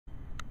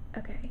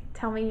Okay,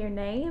 tell me your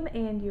name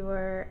and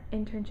your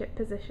internship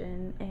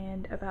position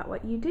and about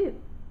what you do.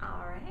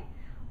 All right.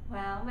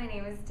 Well, my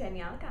name is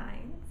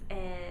Danielle.MOV,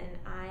 and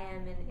I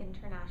am an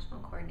international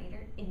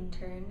coordinator,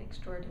 intern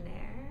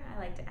extraordinaire. I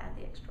like to add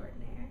the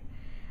extraordinaire.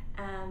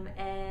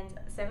 And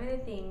some of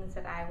the things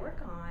that I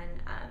work on,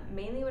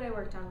 mainly what I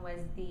worked on was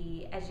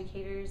the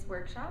educators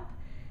workshop.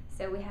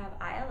 So we have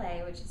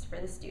ILA, which is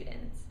for the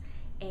students,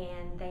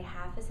 and they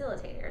have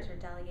facilitators or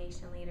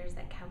delegation leaders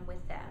that come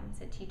with them,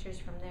 so teachers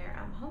from their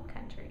home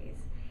countries.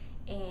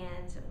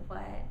 And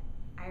what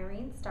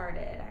Irene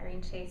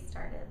Chase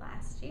started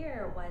last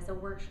year was a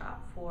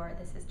workshop for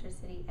the sister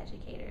city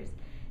educators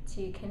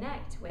to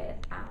connect with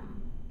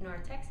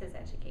North Texas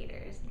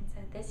educators. And so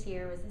this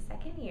year was the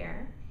second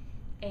year,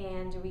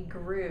 and we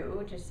grew,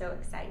 which is so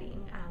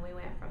exciting. We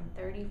went from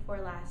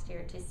 34 last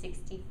year to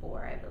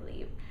 64, I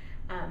believe,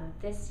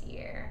 this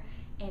year.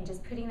 And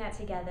just putting that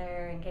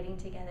together and getting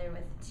together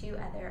with two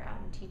other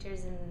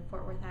teachers in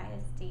Fort Worth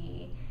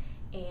ISD,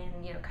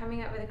 and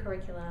coming up with a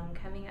curriculum,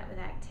 coming up with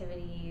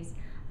activities.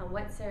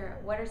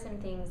 What are some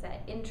things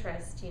that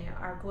interest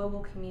our global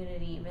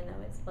community, even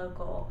though it's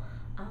local?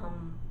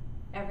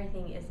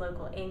 Everything is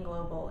local and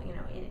global,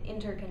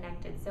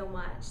 interconnected so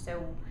much.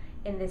 So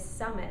in this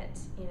summit,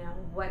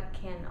 what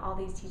can all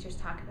these teachers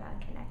talk about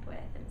and connect with?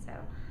 And so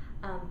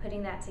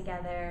putting that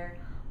together.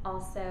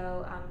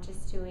 Also,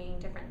 just doing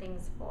different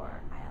things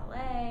for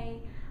ILA.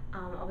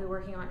 I'll be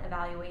working on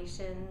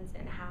evaluations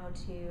and how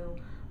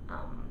to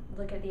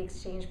look at the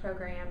exchange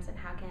programs and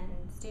how can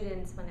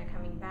students, when they're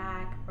coming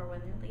back or when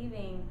they're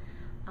leaving,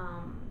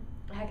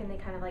 how can they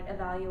kind of like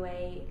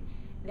evaluate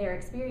their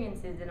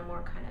experiences in a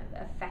more kind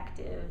of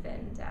effective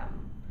and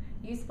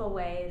useful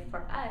way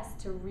for us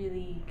to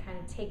really kind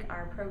of take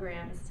our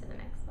programs to the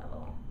next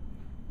level.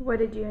 What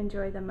did you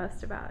enjoy the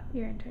most about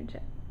your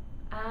internship?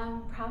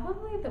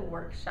 Probably the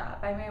workshop.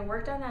 I mean, I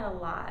worked on that a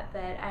lot,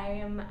 but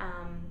I'm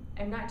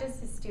not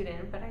just a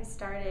student, but I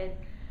started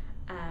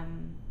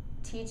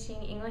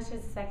teaching English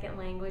as a second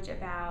language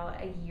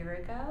about a year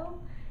ago.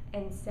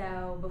 And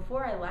so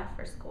before I left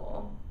for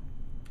school,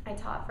 I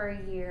taught for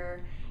a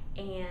year,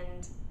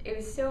 and it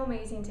was so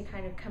amazing to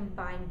kind of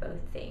combine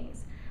both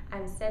things.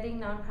 I'm studying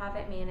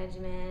nonprofit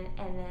management,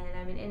 and then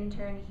I'm an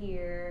intern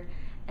here,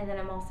 and then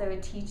I'm also a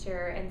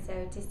teacher. And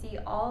so to see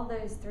all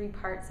those three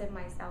parts of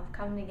myself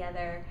come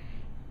together,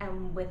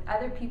 with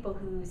other people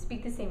who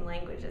speak the same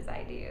language as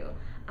I do,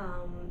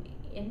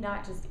 and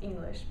not just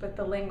English, but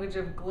the language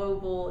of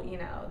global,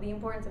 the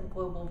importance of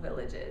global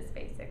villages,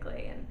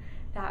 basically. And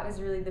that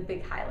was really the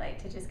big highlight,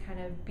 to just kind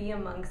of be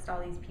amongst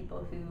all these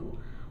people who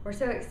were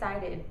so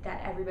excited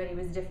that everybody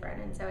was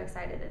different, and so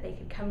excited that they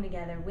could come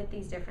together with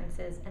these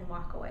differences and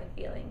walk away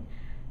feeling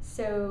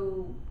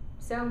so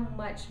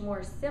much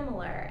more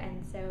similar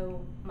and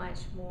so much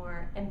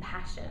more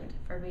impassioned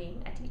for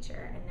being a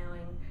teacher, and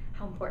knowing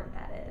how important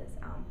that is,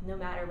 no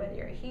matter whether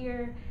you're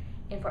here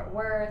in Fort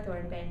Worth or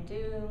in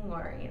Bandung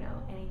or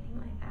anything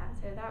like that.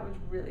 So that was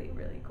really,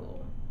 really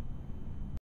cool.